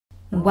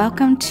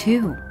Welcome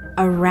to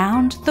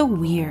Around the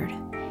Weird.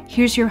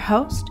 Here's your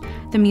host,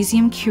 the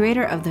museum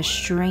curator of the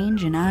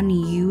strange and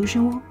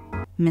unusual,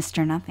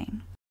 Mr.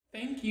 Nothing.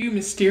 Thank you,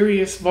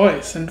 mysterious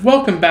voice, and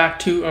welcome back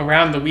to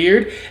Around the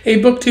Weird,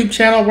 a booktube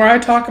channel where I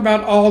talk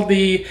about all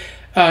the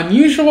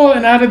unusual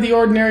and out of the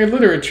ordinary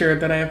literature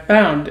that I have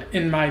found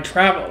in my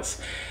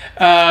travels.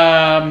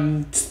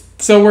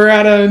 So we're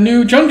at a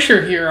new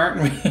juncture here,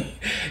 aren't we?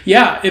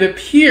 Yeah, it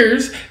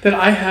appears that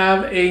I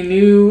have a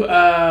new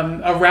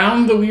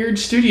Around the Weird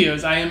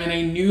Studios. I am in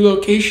a new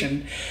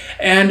location.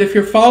 And if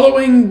you're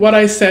following what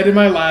I said in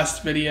my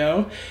last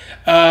video,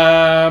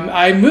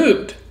 I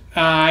moved.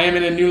 I am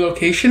in a new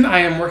location. I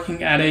am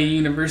working at a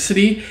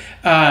university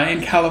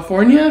in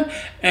California,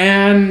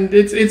 and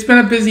it's been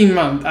a busy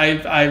month.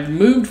 I've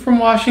moved from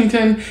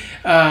Washington.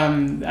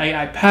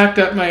 I packed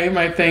up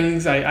my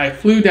things. I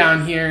flew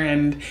down here,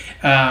 and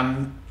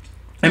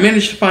I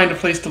managed to find a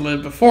place to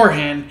live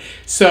beforehand.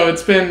 So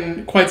it's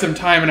been quite some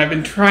time, and I've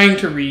been trying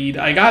to read.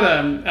 I got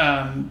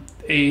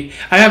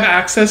I have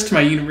access to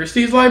my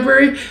university's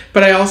library,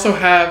 but I also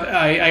have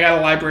I got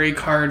a library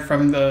card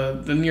from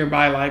the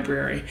nearby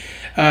library,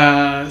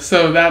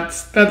 so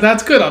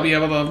that's good. I'll be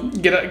able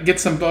to get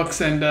some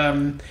books and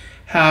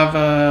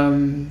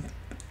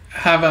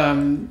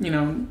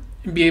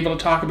be able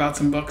to talk about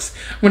some books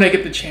when I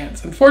get the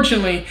chance.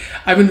 Unfortunately,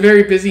 I've been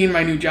very busy in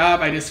my new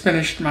job. I just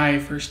finished my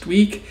first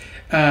week,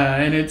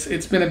 and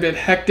it's been a bit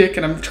hectic,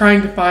 and I'm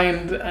trying to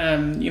find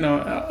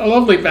a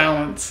lovely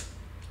balance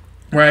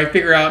where I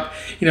figure out,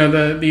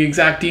 the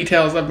exact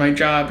details of my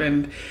job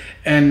and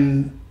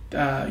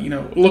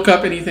look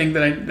up anything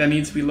that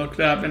needs to be looked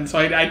up. And so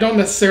I don't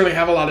necessarily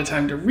have a lot of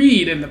time to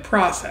read in the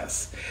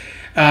process.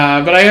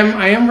 But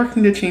I am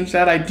working to change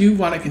that. I do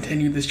want to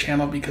continue this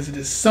channel because it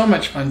is so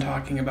much fun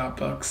talking about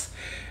books.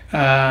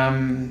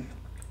 And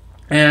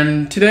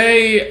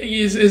today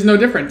is no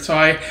different. So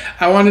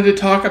I wanted to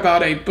talk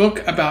about a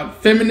book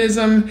about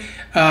feminism,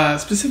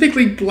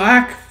 specifically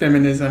black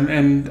feminism,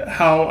 and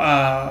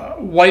how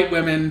white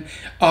women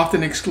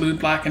often exclude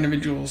black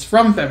individuals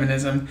from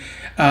feminism.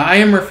 I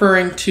am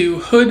referring to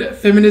Hood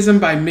Feminism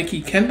by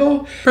Mikki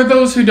Kendall. For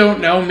those who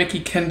don't know, Mikki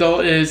Kendall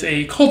is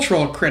a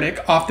cultural critic,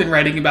 often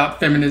writing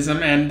about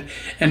feminism and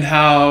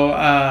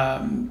how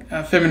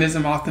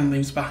feminism often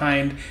leaves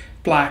behind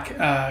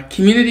black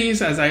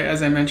communities, as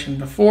I mentioned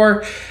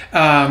before,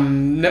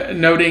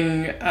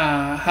 noting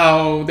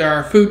how there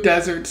are food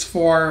deserts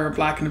for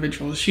black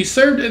individuals. She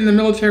served in the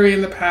military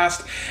in the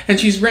past, and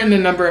she's written a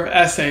number of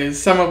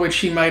essays, some of which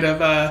she might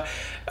have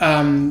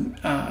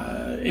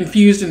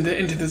infused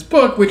into this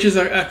book, which is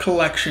a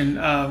collection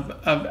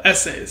of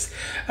essays.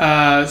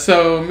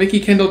 So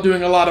Mikki Kendall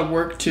doing a lot of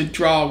work to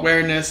draw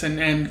awareness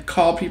and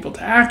call people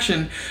to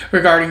action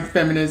regarding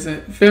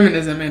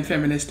feminism and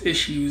feminist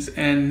issues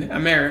in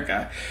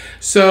America.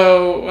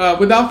 So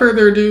without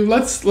further ado,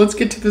 let's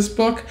get to this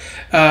book.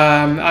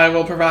 I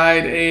will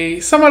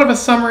provide somewhat of a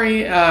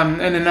summary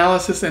and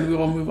analysis, and we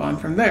will move on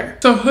from there.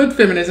 So Hood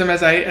Feminism,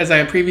 as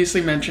I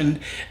previously mentioned,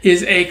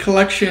 is a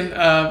collection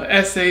of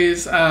essays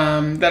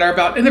that are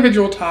about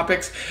individual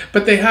topics,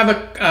 but they have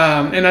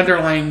an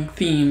underlying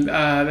theme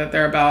that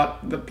they're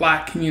about the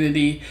black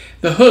community,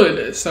 the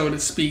hood, so to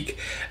speak.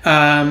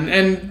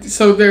 And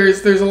so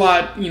there's a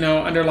lot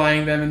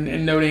underlying them,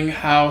 and noting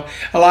how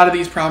a lot of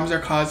these problems are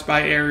caused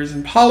by errors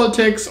in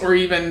politics, or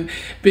even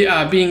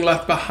being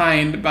left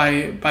behind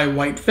by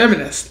white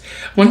feminists.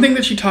 One thing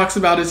that she talks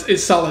about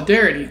is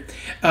solidarity.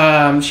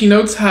 She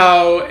notes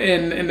how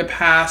in the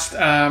past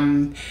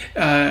on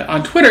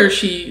Twitter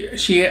she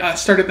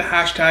started the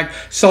hashtag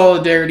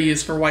solidarity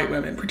is for white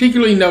women,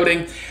 particularly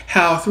noting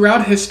how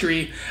throughout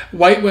history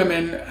white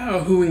women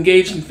who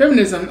engaged in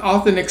feminism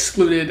often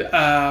excluded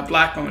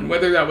black women.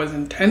 Whether that was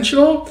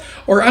intentional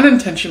or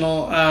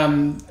unintentional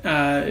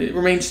it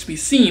remains to be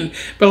seen,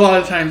 but a lot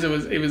of times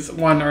it was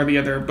one or the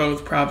other,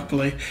 both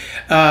probably.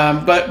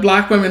 But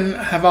black women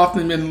have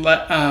often been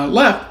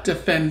left to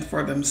fend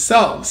for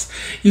themselves.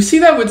 You see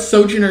that with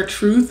Sojourner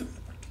Truth,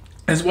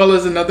 as well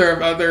as other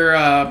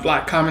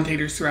black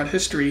commentators throughout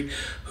history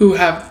who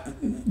have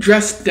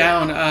dressed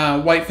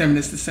down white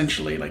feminists,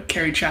 essentially, like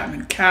Carrie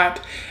Chapman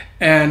Catt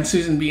and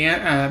Susan B.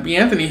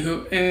 Anthony,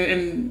 who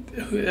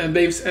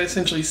they've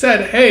essentially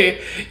said,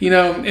 hey,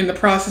 in the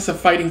process of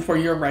fighting for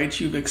your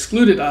rights, you've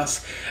excluded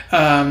us.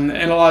 And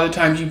a lot of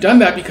times you've done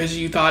that because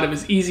you thought it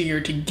was easier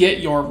to get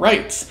your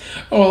rights.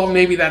 Well,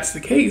 maybe that's the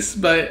case,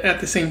 but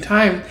at the same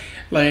time,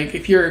 like,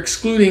 if you're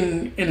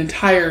excluding an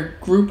entire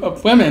group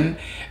of women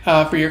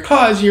for your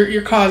cause,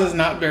 your cause is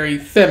not very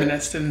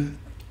feminist, and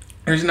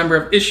there's a number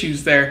of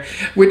issues there,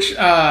 which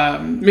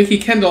Mikki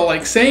Kendall,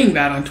 saying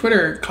that on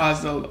Twitter,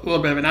 caused a little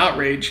bit of an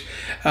outrage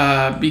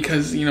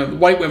because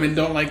white women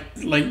don't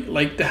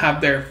like to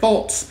have their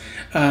faults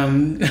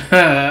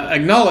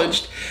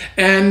acknowledged,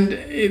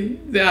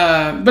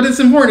 but it's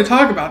important to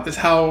talk about this,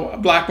 how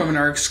black women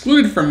are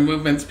excluded from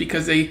movements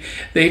because they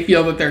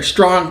feel that they're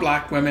strong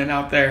black women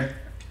out there.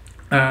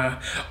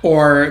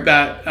 or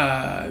that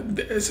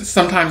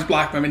sometimes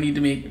black women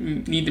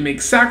need to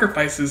make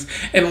sacrifices,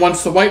 and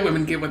once the white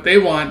women get what they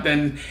want,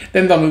 then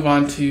they'll move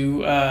on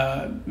to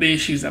the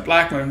issues that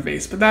black women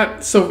face. But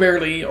that so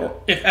rarely,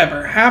 or if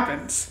ever,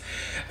 happens.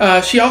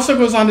 She also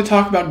goes on to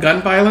talk about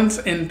gun violence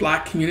in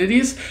black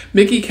communities.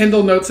 Mikki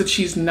Kendall notes that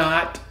she's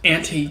not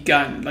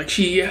anti-gun. Like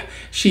she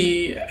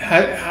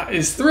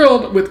is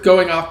thrilled with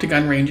going off to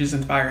gun ranges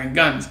and firing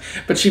guns,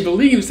 but she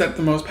believes that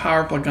the most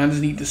powerful guns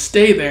need to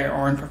stay there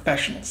or in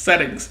professional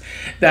settings.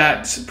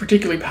 That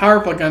particularly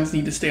powerful guns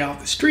need to stay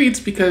off the streets,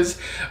 because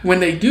when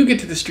they do get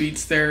to the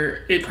streets,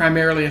 it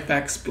primarily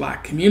affects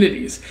black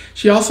communities.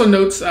 She also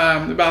notes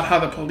about how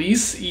the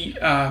police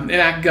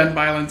enact gun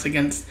violence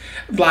against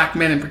black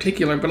men in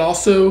particular, but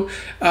also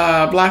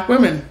black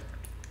women.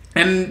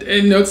 And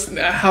it notes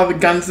how the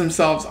guns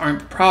themselves aren't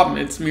the problem.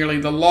 It's merely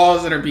the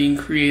laws that are being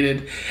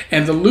created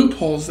and the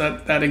loopholes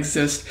that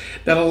exist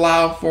that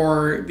allow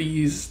for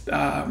these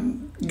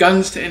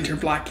guns to enter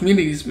black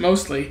communities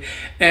mostly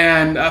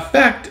and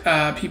affect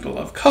people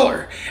of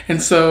color.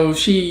 And so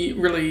she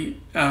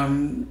really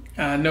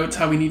notes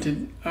how we need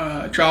to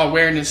draw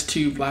awareness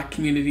to black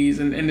communities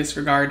in this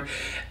regard,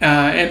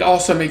 and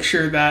also make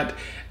sure that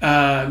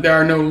there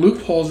are no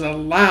loopholes that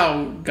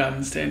allow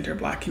guns to enter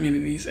black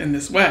communities in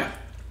this way.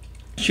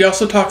 She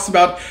also talks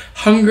about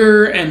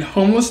hunger and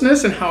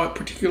homelessness and how it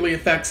particularly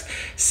affects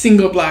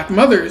single black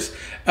mothers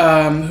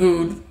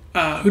who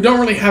don't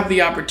really have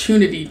the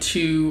opportunity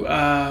to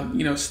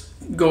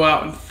go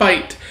out and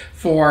fight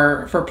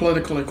for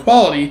political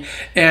equality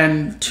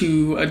and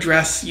to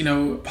address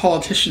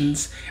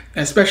politicians,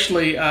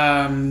 especially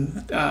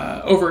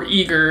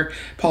overeager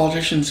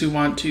politicians who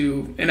want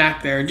to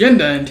enact their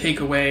agenda and take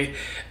away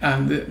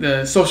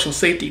the social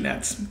safety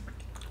nets.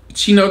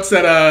 She notes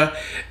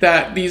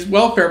that these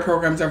welfare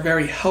programs are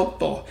very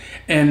helpful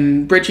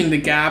in bridging the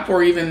gap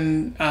or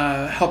even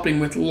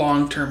helping with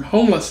long-term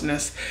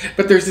homelessness.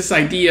 But there's this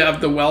idea of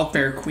the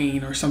welfare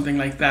queen or something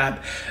like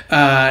that,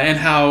 and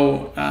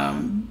how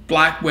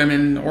black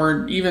women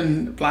or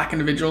even black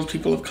individuals,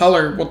 people of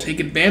color, will take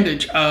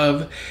advantage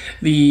of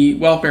the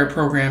welfare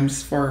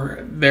programs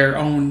for their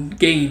own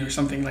gain or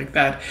something like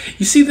that.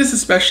 You see this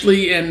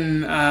especially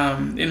in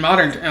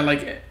modern,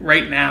 like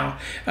right now,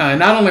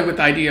 not only with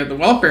the idea of the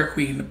welfare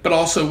queen, but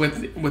also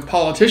with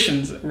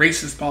politicians,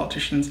 racist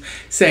politicians,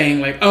 saying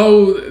like,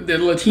 oh, the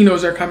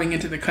Latinos are coming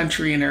into the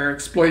country and are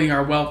exploiting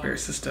our welfare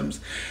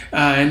systems,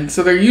 and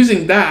so they're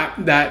using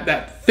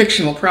that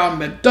fictional problem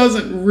that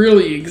doesn't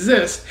really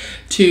exist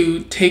to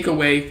take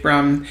away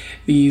from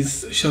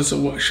these social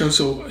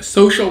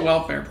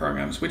welfare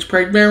programs, which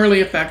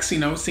primarily affects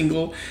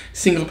single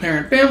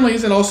parent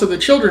families and also the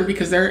children,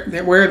 because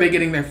they're where are they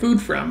getting their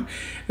food from?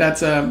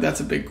 That's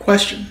a big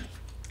question.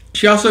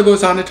 She also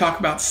goes on to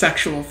talk about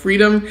sexual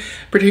freedom,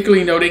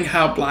 particularly noting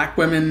how black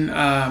women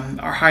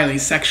are highly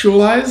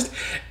sexualized,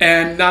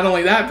 and not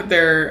only that, but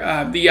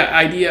the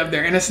idea of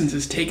their innocence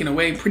is taken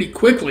away pretty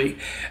quickly.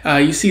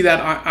 You see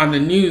that on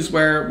the news,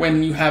 where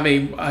when you have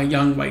a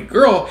young white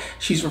girl,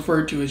 she's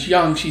referred to as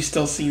young, she's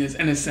still seen as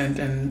innocent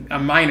and a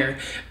minor,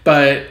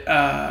 but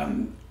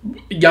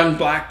young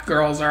black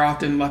girls are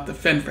often left to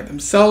fend for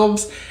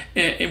themselves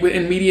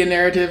in media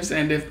narratives,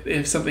 and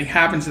if something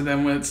happens to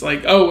them, it's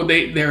like, oh,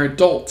 they're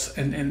adults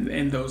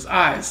in those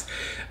eyes,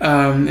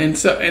 and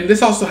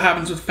this also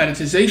happens with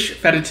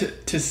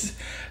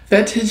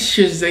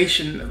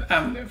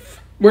fetishization,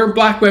 where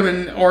black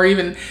women or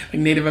even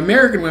like Native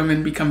American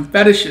women become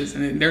fetishes,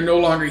 and they're no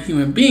longer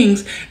human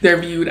beings;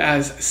 they're viewed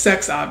as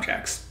sex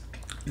objects.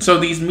 So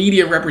these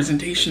media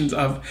representations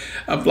of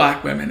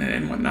black women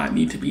and whatnot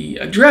need to be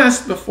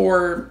addressed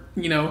before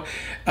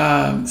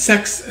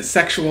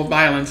sexual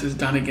violence is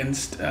done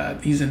against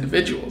these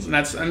individuals, and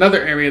that's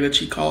another area that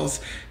she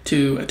calls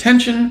to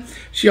attention.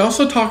 She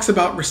also talks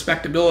about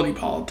respectability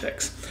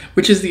politics,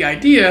 which is the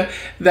idea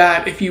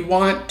that if you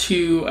want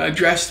to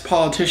address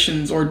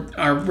politicians or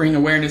bring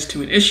awareness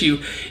to an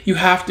issue, you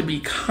have to be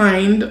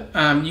kind.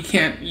 You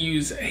can't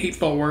use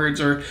hateful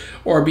words or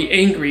be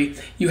angry.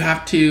 You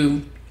have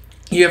to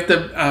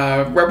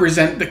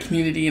represent the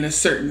community in a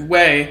certain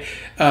way.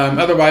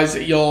 Otherwise,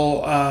 you'll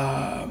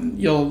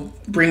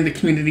bring the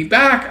community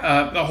back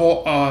the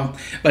whole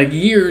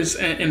years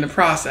in the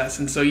process.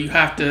 And so you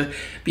have to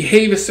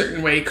behave a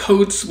certain way,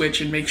 code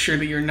switch, and make sure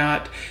that you're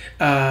not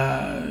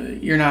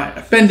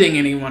offending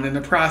anyone in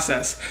the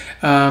process.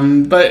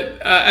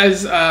 But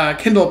as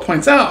Kendall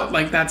points out,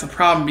 that's a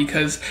problem,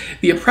 because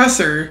the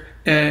oppressor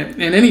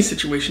in any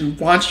situation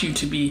wants you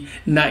to be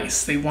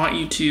nice. They want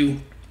you to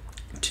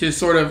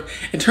sort of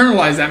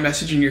internalize that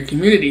message in your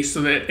community,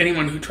 so that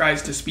anyone who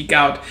tries to speak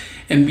out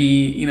and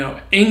be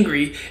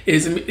angry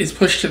is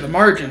pushed to the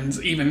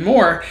margins even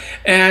more,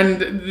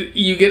 and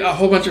you get a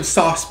whole bunch of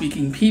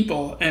soft-speaking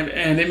people,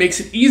 and it makes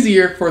it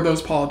easier for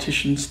those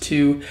politicians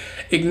to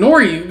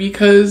ignore you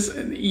because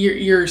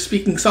you're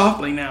speaking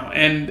softly now,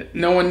 and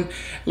no one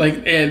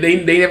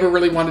they never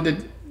really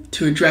wanted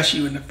to address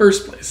you in the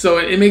first place. So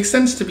it makes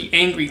sense to be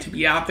angry, to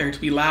be out there,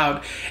 to be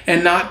loud,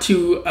 and not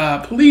to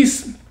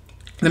police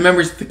the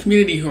members of the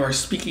community who are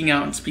speaking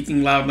out and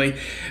speaking loudly,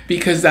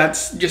 because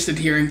that's just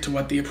adhering to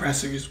what the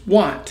oppressors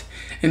want.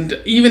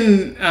 And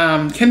even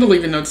Kendall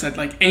even notes that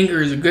like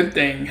anger is a good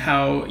thing,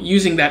 how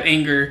using that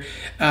anger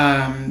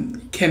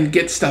can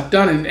get stuff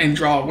done and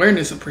draw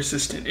awareness of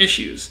persistent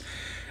issues.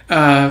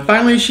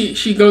 Finally,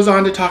 she goes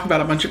on to talk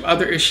about a bunch of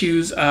other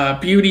issues: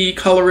 beauty,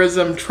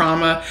 colorism,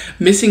 trauma,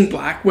 missing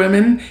Black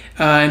women,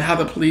 and how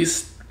the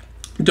police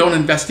don't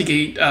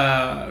investigate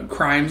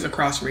crimes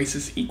across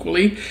races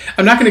equally.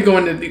 I'm not going to go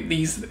into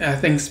these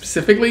things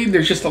specifically.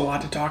 There's just a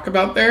lot to talk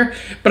about there,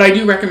 but I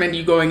do recommend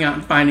you going out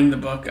and finding the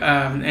book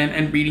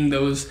and reading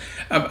those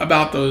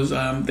about those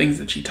things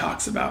that she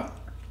talks about.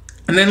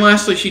 And then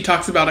lastly, she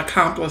talks about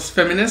accomplice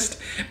feminist,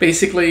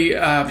 basically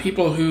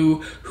people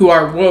who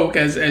are woke,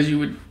 as you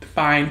would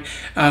define,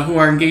 who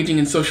are engaging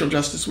in social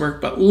justice work,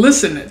 but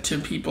listen to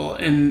people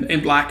in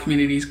Black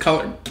communities,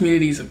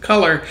 communities of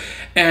color,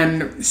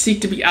 and seek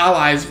to be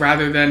allies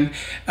rather than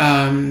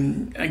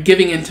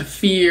giving into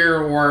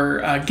fear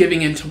or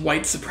giving into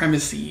white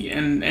supremacy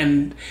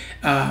and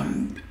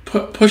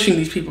pushing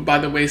these people by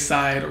the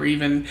wayside or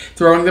even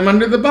throwing them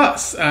under the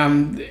bus.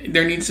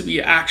 There needs to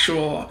be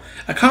actual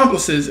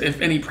accomplices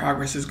if any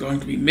progress is going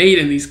to be made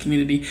in these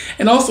community,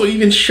 and also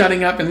even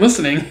shutting up and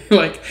listening,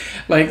 like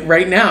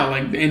right now,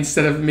 like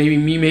instead of maybe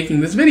me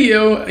making this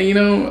video,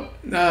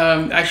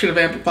 I should have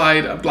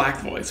amplified a Black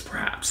voice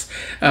perhaps,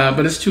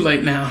 but it's too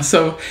late now.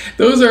 So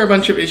those are a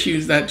bunch of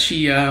issues that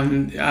she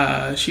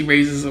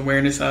raises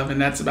awareness of,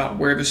 and that's about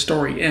where the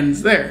story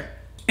ends there.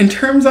 In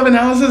terms of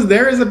analysis,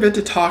 there is a bit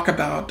to talk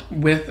about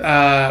with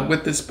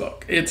this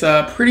book. It's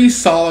a pretty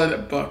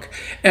solid book,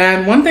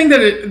 and one thing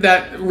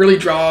that really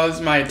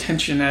draws my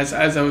attention as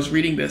I was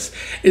reading this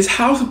is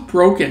how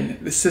broken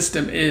the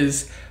system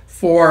is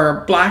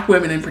for Black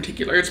women in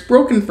particular. It's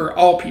broken for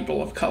all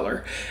people of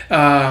color,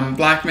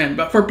 Black men,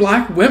 but for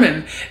Black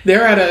women,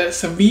 they're at a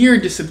severe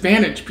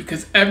disadvantage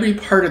because every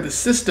part of the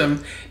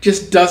system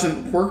just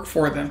doesn't work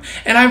for them.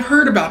 And I've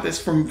heard about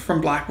this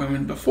from Black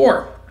women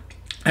before.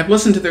 I've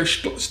listened to their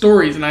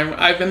stories, and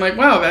I've been like,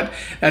 wow,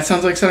 that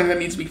sounds like something that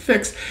needs to be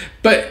fixed.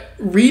 But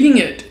reading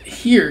it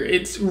here,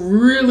 it's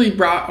really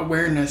brought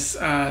awareness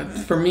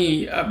for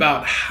me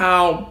about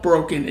how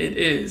broken it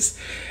is.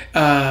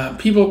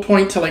 People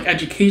point to like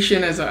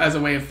education as a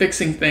way of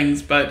fixing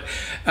things, but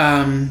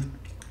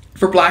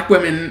for Black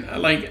women,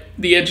 like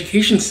the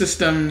education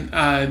system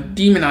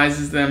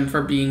demonizes them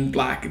for being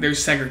Black.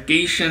 There's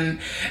segregation.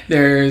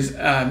 There's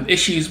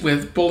issues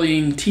with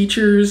bullying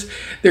teachers.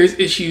 There's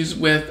issues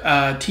with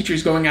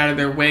teachers going out of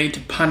their way to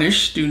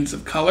punish students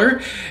of color.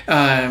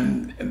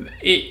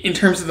 In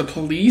terms of the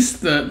police,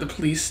 the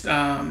police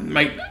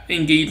might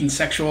engage in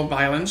sexual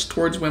violence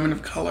towards women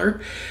of color.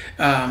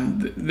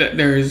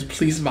 There's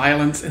police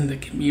violence in the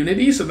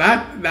community, so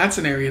that's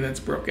an area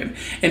that's broken.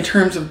 In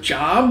terms of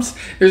jobs,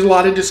 there's a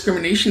lot of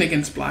discrimination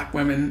against Black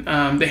women.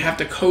 They have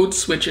to code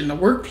switch in the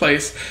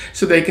workplace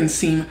so they can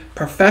seem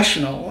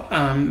professional.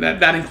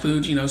 That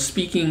includes,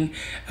 speaking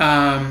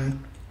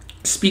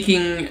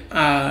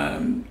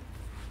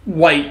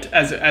white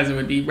as it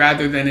would be,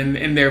 rather than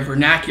in their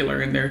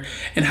vernacular,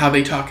 in how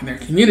they talk in their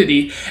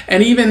community.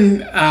 And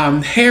even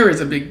hair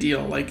is a big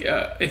deal. Like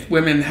if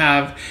women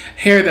have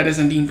hair that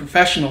isn't deemed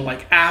professional,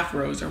 like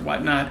afros or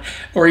whatnot,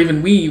 or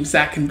even weaves,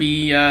 that can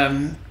be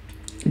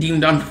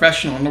deemed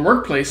unprofessional in the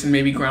workplace and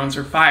maybe grounds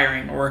for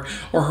firing or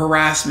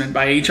harassment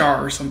by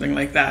HR or something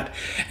like that.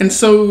 And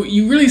so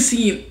you really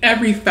see in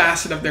every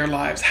facet of their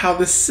lives how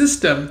the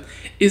system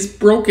is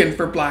broken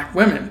for Black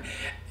women.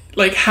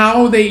 Like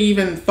how they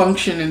even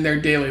function in their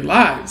daily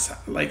lives,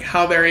 like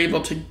how they're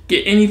able to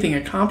get anything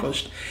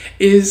accomplished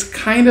is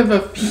kind of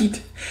a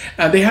feat.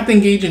 They have to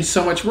engage in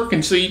so much work,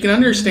 and so you can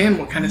understand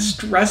what kind of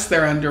stress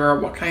they're under, or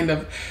what kind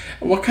of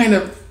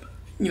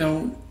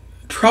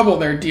trouble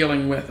they're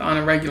dealing with on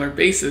a regular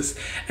basis,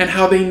 and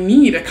how they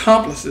need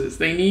accomplices.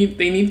 They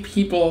need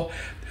people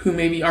who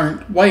maybe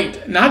aren't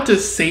white, not to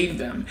save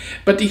them,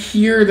 but to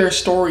hear their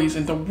stories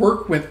and to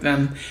work with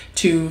them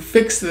to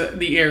fix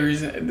the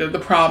errors,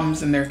 the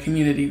problems in their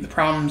community, the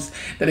problems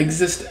that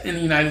exist in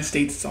the United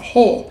States as a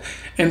whole.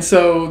 And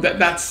so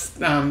that's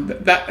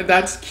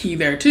key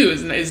there too.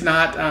 Is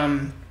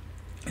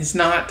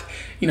not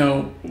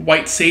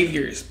white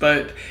saviors,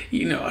 but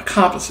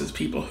accomplices,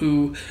 people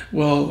who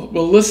will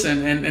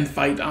listen and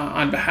fight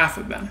on behalf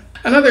of them.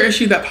 Another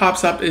issue that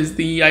pops up is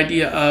the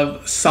idea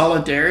of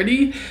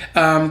solidarity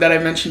that I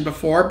mentioned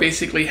before.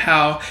 Basically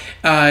how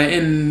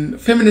in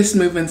feminist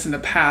movements in the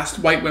past,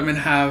 white women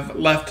have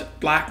left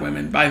Black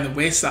women by the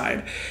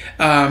wayside,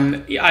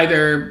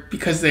 either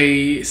because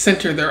they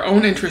center their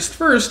own interest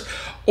first,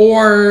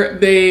 or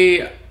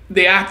they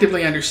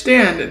actively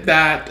understand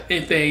that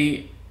if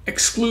they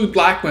exclude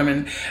Black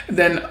women,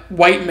 then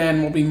white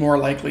men will be more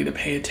likely to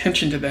pay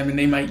attention to them, and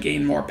they might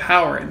gain more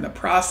power in the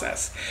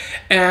process.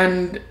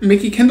 And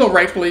Mikki Kendall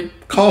rightfully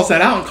calls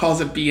that out and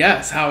calls it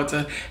BS, how it's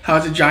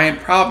a giant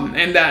problem,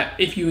 and that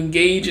if you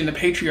engage in the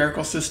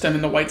patriarchal system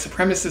and the white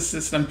supremacist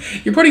system,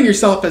 you're putting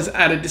yourself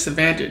at a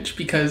disadvantage,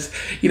 because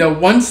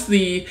once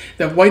the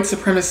white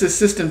supremacist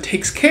system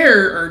takes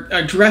care or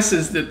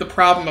addresses the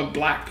problem of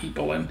Black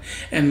people and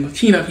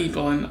Latino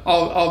people and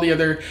all the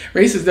other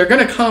races, they're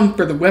going to come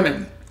for the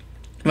women.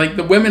 Like,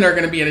 the women are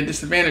going to be at a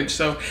disadvantage.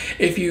 So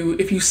if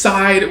you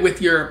side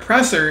with your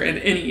oppressor in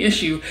any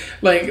issue,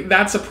 like,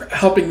 that's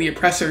helping the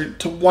oppressor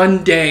to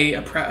one day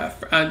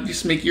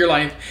just make your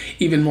life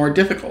even more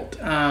difficult.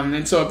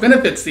 And so it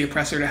benefits the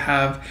oppressor to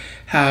have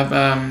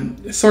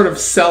sort of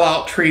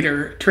sellout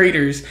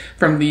traitors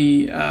from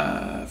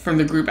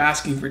the group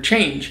asking for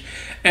change.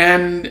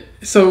 And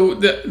so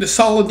the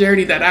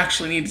solidarity that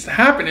actually needs to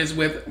happen is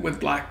with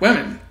Black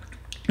women,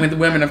 with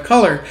women of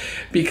color,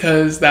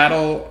 because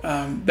that'll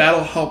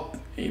help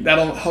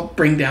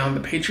bring down the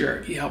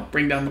patriarchy, help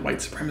bring down the white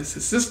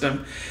supremacist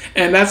system,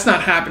 and that's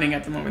not happening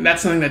at the moment.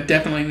 That's something that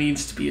definitely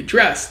needs to be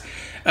addressed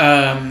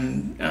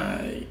when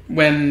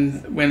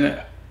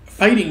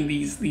fighting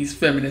these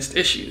feminist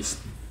issues.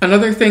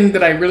 Another thing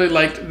that I really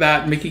liked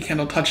that Mikki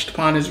Kendall touched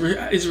upon is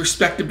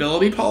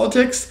respectability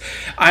politics.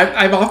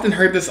 I've often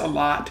heard this a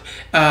lot,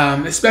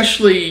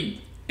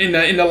 especially in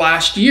the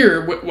last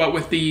year, what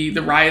with the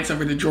riots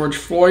over the George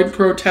Floyd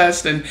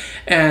protest and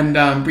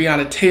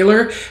Breonna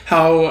Taylor,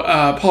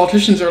 how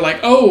politicians are like,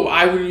 oh,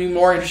 I would be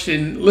more interested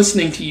in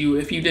listening to you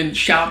if you didn't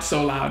shout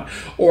so loud,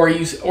 or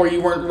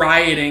you weren't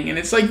rioting. And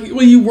it's like,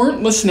 well, you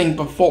weren't listening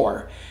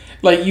before.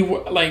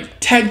 Like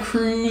Ted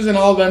Cruz and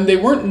all of them, they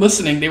weren't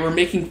listening. They were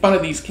making fun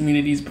of these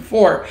communities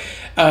before,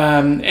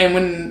 so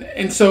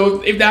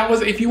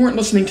if you weren't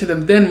listening to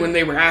them then when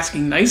they were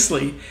asking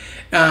nicely,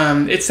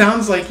 it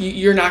sounds like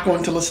you're not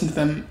going to listen to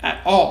them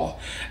at all.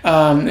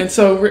 And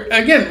so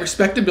again,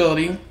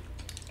 respectability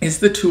is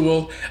the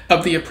tool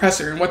of the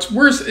oppressor. And what's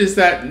worse is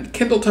that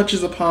Kendall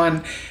touches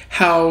upon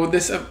how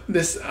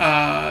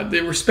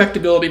the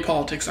respectability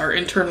politics are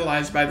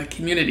internalized by the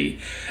community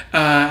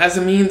as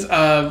a means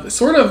of,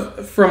 sort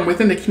of from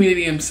within the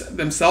community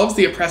themselves,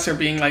 the oppressor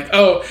being like,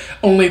 oh,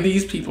 only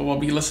these people will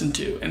be listened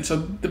to. And so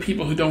the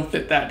people who don't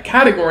fit that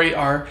category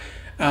are,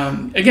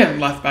 again,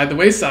 left by the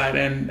wayside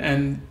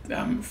and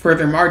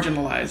further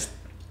marginalized.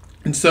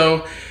 And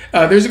so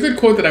there's a good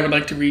quote that I would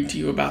like to read to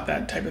you about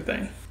that type of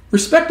thing.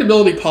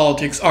 Respectability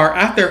politics are,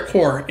 at their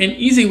core, an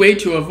easy way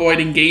to avoid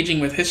engaging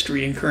with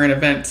history and current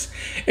events.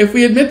 If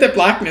we admit that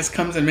Blackness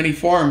comes in many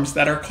forms,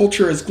 that our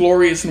culture is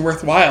glorious and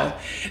worthwhile,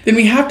 then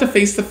we have to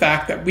face the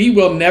fact that we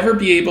will never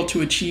be able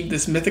to achieve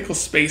this mythical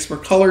space where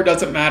color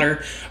doesn't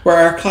matter, where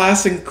our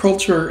class and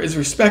culture is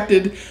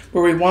respected,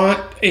 where we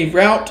want a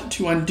route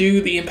to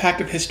undo the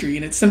impact of history,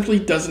 and it simply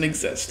doesn't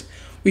exist.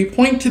 We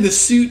point to the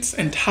suits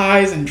and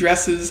ties and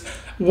dresses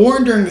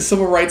worn during the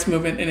civil rights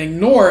movement and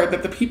ignore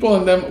that the people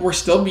in them were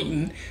still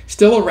beaten,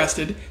 still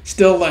arrested,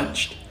 still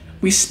lynched.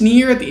 We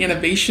sneer at the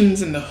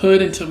innovations in the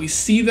hood until we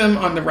see them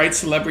on the right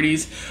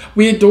celebrities.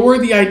 We adore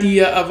the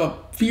idea of a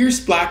fierce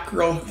Black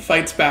girl who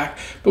fights back,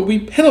 but we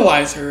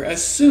penalize her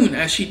as soon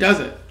as she does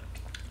it.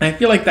 And I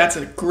feel like that's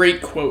a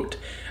great quote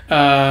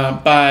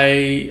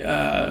by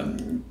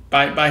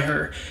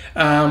her,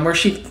 where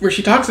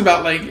she talks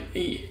about, like,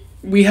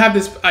 we have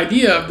this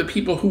idea of the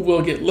people who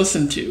will get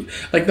listened to,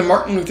 like the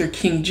Martin Luther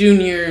King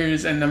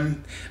Jr.'s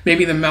and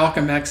maybe the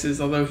Malcolm X's,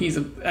 although I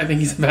think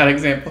he's a bad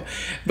example,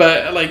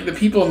 but like the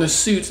people in the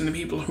suits and the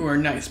people who are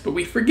nice. But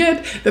we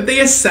forget that they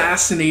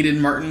assassinated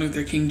Martin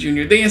Luther King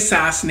Jr. They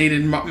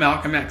assassinated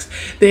Malcolm X.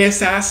 They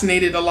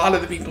assassinated a lot of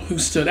the people who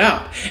stood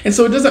out. And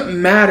so it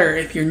doesn't matter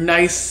if you're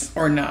nice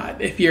or not,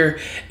 if you're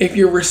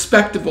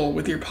respectable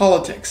with your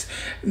politics.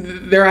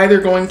 They're either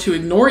going to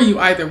ignore you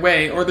either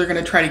way, or they're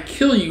going to try to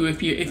kill you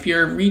if your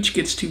reach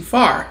gets too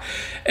far.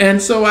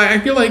 And so I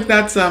feel like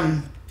that's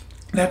a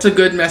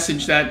good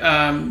message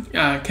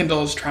that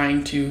Kendall is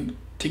trying to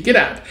get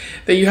at.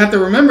 That you have to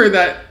remember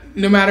that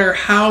no matter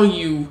how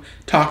you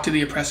talk to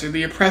the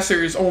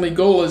oppressor's only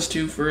goal is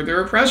to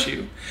further oppress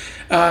you.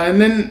 And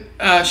then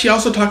she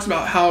also talks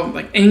about how,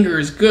 like, anger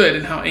is good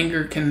and how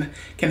anger can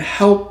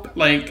help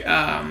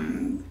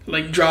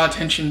draw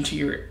attention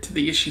to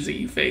the issues that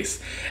you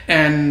face,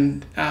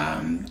 and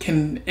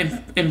can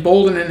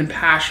embolden and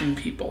impassion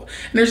people.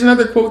 And there's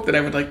another quote that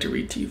I would like to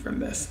read to you from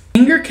this.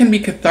 Anger can be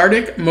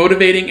cathartic,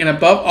 motivating, and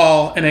above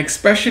all, an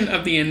expression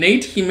of the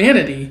innate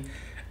humanity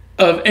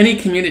of any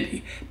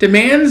community.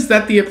 Demands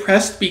that the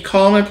oppressed be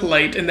calm and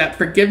polite and that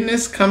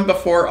forgiveness come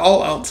before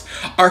all else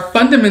are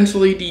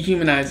fundamentally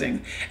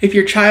dehumanizing. If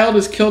your child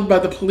is killed by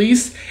the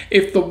police,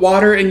 if the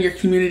water in your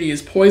community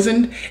is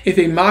poisoned, if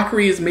a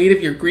mockery is made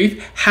of your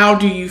grief, how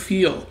do you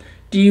feel?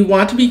 Do you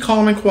want to be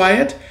calm and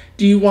quiet?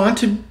 Do you want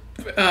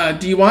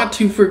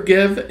to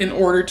forgive in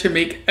order to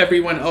make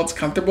everyone else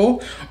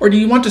comfortable? Or do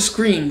you want to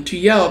scream, to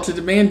yell, to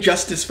demand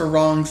justice for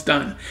wrongs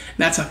done? And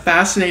that's a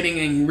fascinating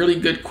and really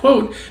good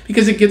quote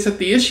because it gets at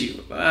the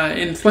issue.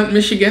 In Flint,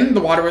 Michigan,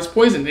 the water was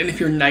poisoned. And if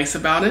you're nice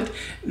about it,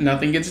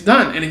 nothing gets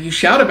done. And if you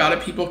shout about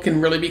it, people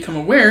can really become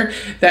aware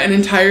that an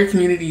entire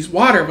community's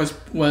water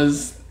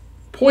was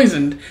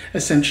poisoned,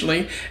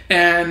 essentially,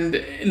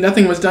 and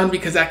nothing was done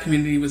because that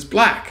community was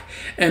black.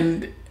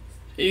 And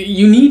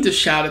you need to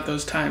shout at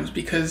those times,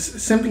 because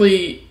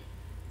simply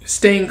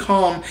staying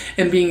calm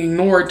and being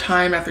ignored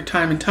time after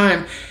time and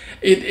time,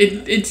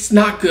 it's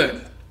not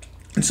good.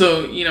 And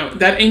so,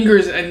 that anger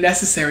is a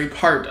necessary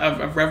part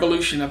of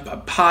revolution, of a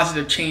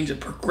positive change, a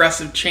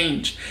progressive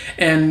change.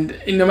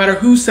 And no matter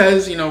who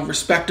says,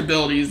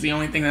 respectability is the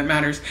only thing that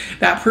matters,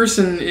 that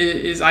person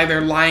is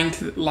either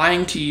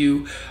lying to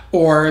you,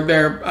 or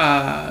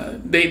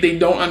they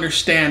don't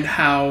understand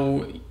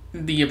how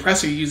the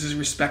oppressor uses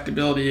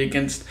respectability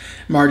against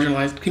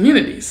marginalized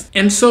communities.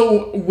 And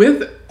so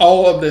with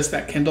all of this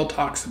that Kendall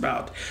talks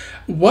about,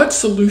 what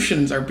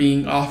solutions are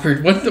being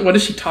offered? What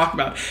does she talk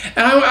about?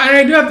 And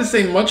I do have to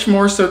say, much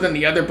more so than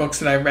the other books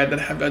that I've read that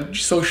have a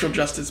social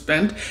justice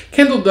bent,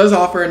 Kendall does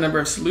offer a number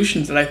of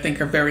solutions that I think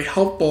are very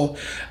helpful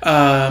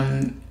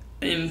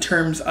in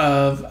terms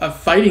of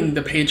fighting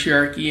the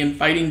patriarchy and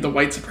fighting the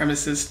white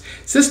supremacist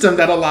system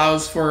that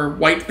allows for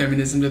white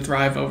feminism to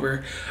thrive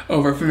over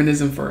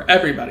feminism for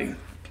everybody.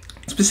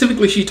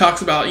 Specifically, she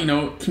talks about,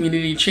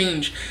 community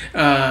change,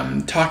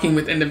 talking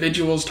with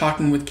individuals,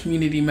 talking with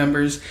community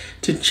members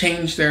to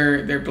change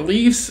their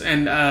beliefs,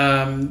 and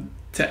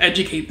to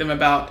educate them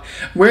about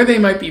where they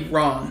might be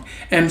wrong,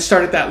 and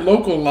start at that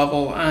local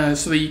level,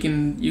 so that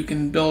you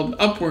can build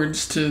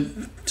upwards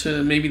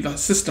to maybe the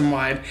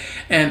system-wide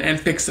and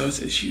fix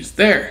those issues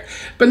there.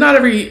 But not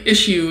every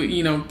issue,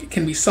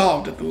 can be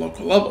solved at the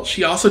local level.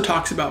 She also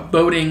talks about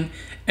voting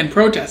and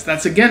protest.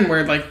 That's again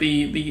where like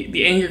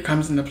the anger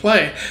comes into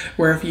play,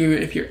 where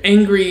if you're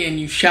angry and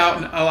you shout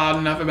loud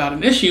enough about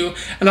an issue,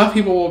 enough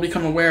people will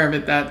become aware of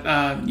it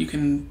that you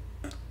can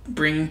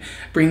bring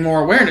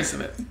more awareness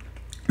of it.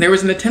 There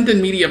was an attempted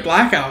media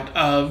blackout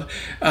of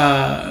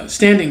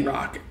Standing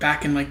Rock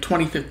back in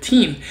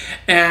 2015,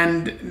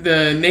 and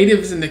the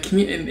natives in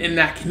in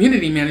that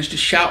community managed to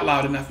shout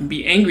loud enough and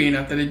be angry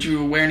enough that it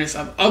drew awareness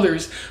of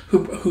others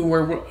who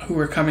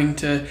were coming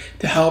to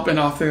help and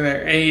offer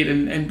their aid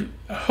and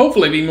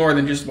hopefully be more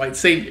than just white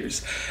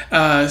saviors.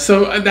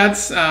 So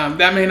that's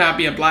that may not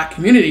be a black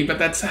community, but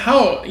that's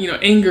how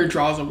anger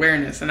draws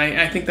awareness, and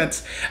I think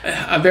that's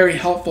a very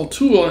helpful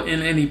tool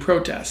in any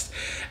protest.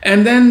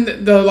 And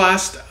then the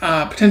last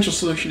potential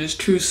solution is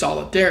true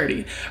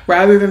solidarity.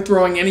 Rather than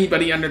throwing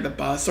anybody under the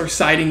bus or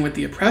siding with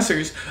the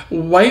oppressors,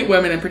 white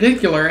women in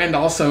particular, and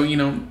also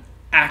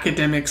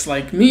academics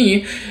like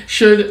me,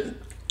 should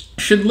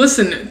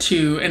listen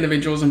to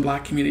individuals in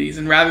black communities,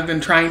 and rather than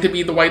trying to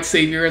be the white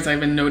savior, as I've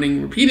been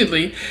noting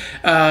repeatedly,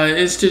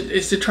 is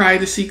to try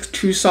to seek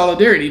true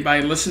solidarity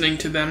by listening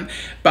to them,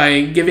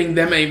 by giving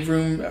them a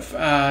room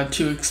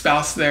to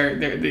espouse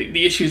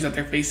the issues that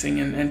they're facing,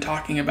 and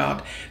talking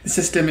about the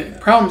systemic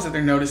problems that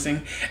they're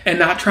noticing, and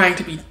not trying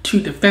to be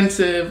too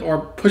defensive or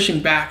pushing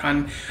back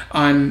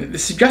on the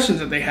suggestions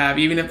that they have,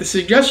 even if the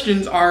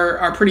suggestions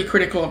are pretty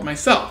critical of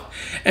myself.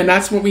 And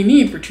that's what we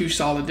need for true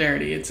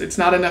solidarity. It's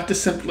not enough to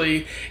simply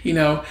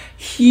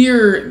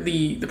hear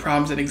the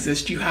problems that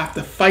exist. You have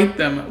to fight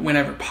them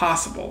whenever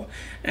possible.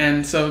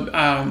 And so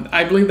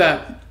I believe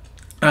that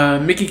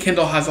Mikki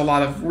Kendall has a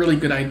lot of really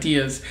good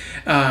ideas,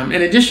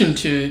 in addition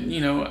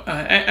to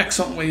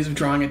excellent ways of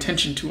drawing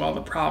attention to all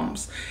the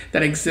problems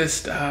that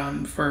exist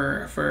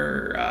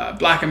for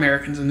Black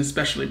Americans, and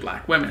especially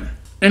Black women.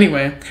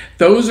 Anyway,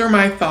 those are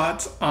my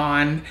thoughts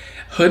on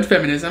Hood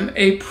Feminism,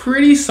 a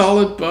pretty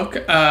solid book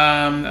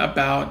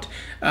about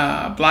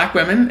Black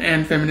women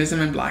and feminism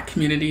in Black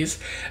communities,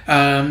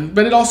 but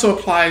it also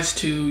applies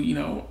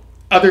to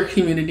other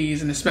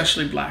communities, and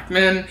especially Black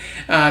men.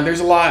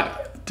 There's a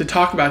lot to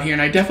talk about here,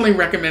 and I definitely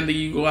recommend that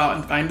you go out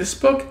and find this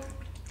book.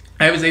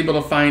 I was able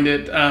to find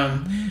it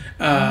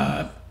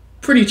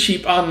pretty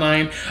cheap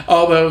online,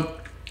 although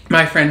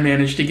my friend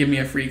managed to give me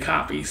a free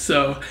copy,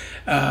 so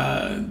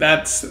I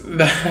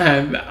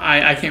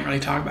can't really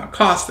talk about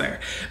cost there.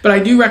 But I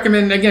do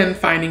recommend, again,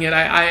 finding it.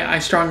 I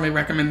strongly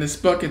recommend this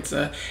book. It's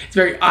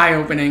very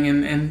eye-opening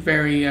and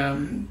very,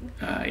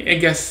 I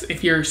guess,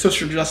 if you're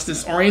social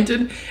justice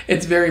oriented,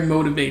 it's very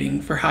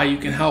motivating for how you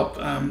can help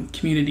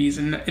communities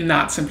and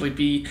not simply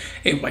be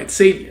a white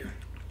savior.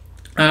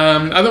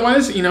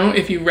 Otherwise,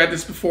 if you read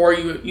this before,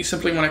 you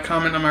simply want to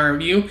comment on my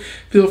review,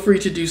 feel free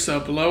to do so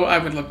below. I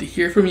would love to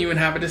hear from you and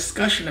have a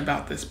discussion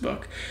about this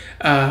book.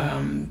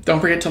 Don't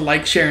forget to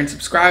like, share, and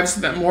subscribe so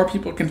that more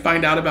people can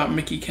find out about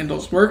Mikki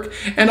Kendall's work,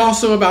 and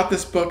also about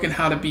this book and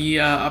how to be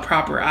a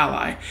proper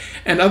ally.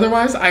 And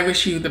otherwise, I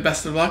wish you the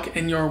best of luck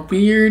in your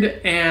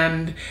weird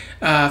and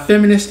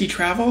feministy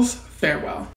travels. Farewell.